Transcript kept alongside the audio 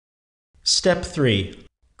Step 3.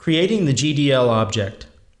 Creating the GDL object.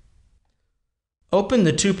 Open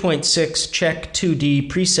the 2.6 Check 2D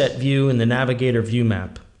preset view in the Navigator view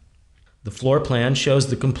map. The floor plan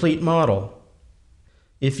shows the complete model.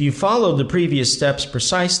 If you followed the previous steps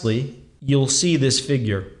precisely, you'll see this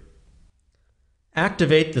figure.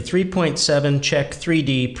 Activate the 3.7 Check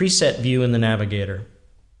 3D preset view in the Navigator.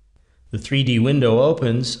 The 3D window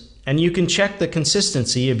opens, and you can check the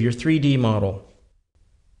consistency of your 3D model.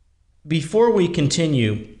 Before we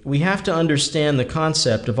continue, we have to understand the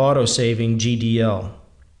concept of Autosaving GDL.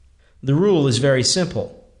 The rule is very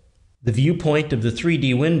simple. The viewpoint of the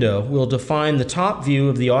 3D window will define the top view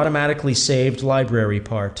of the automatically saved library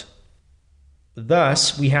part.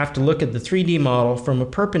 Thus, we have to look at the 3D model from a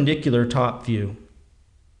perpendicular top view.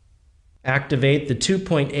 Activate the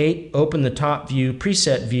 2.8 Open the Top View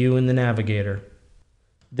preset view in the Navigator.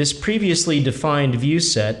 This previously defined view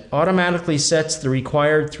set automatically sets the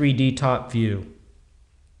required 3D top view.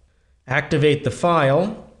 Activate the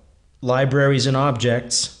File, Libraries and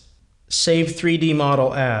Objects, Save 3D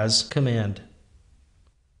Model As command.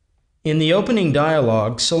 In the opening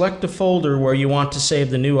dialog, select a folder where you want to save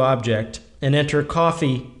the new object and enter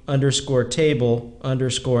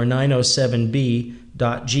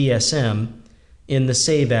coffee_table_907b.gsm in the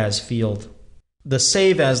Save As field. The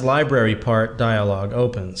Save As Library Part dialog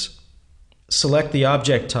opens. Select the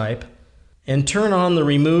object type and turn on the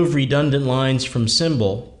Remove Redundant Lines from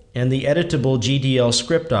Symbol and the Editable GDL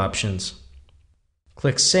Script options.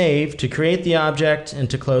 Click Save to create the object and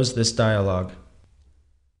to close this dialog.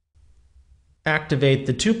 Activate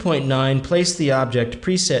the 2.9 Place the Object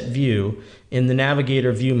preset view in the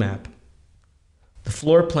Navigator view map. The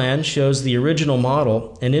floor plan shows the original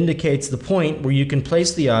model and indicates the point where you can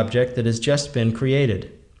place the object that has just been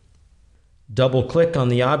created. Double-click on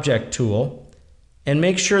the Object tool and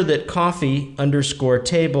make sure that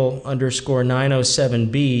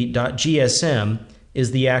coffee_table_907b.gsm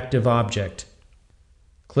is the active object.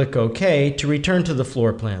 Click OK to return to the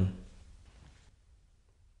floor plan.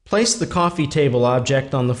 Place the coffee table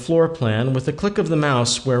object on the floor plan with a click of the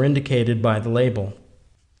mouse where indicated by the label.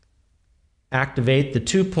 Activate the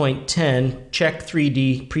 2.10 Check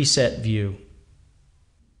 3D preset view.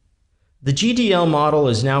 The GDL model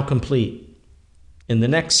is now complete. In the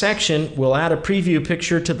next section, we'll add a preview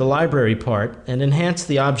picture to the library part and enhance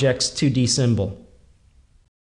the object's 2D symbol.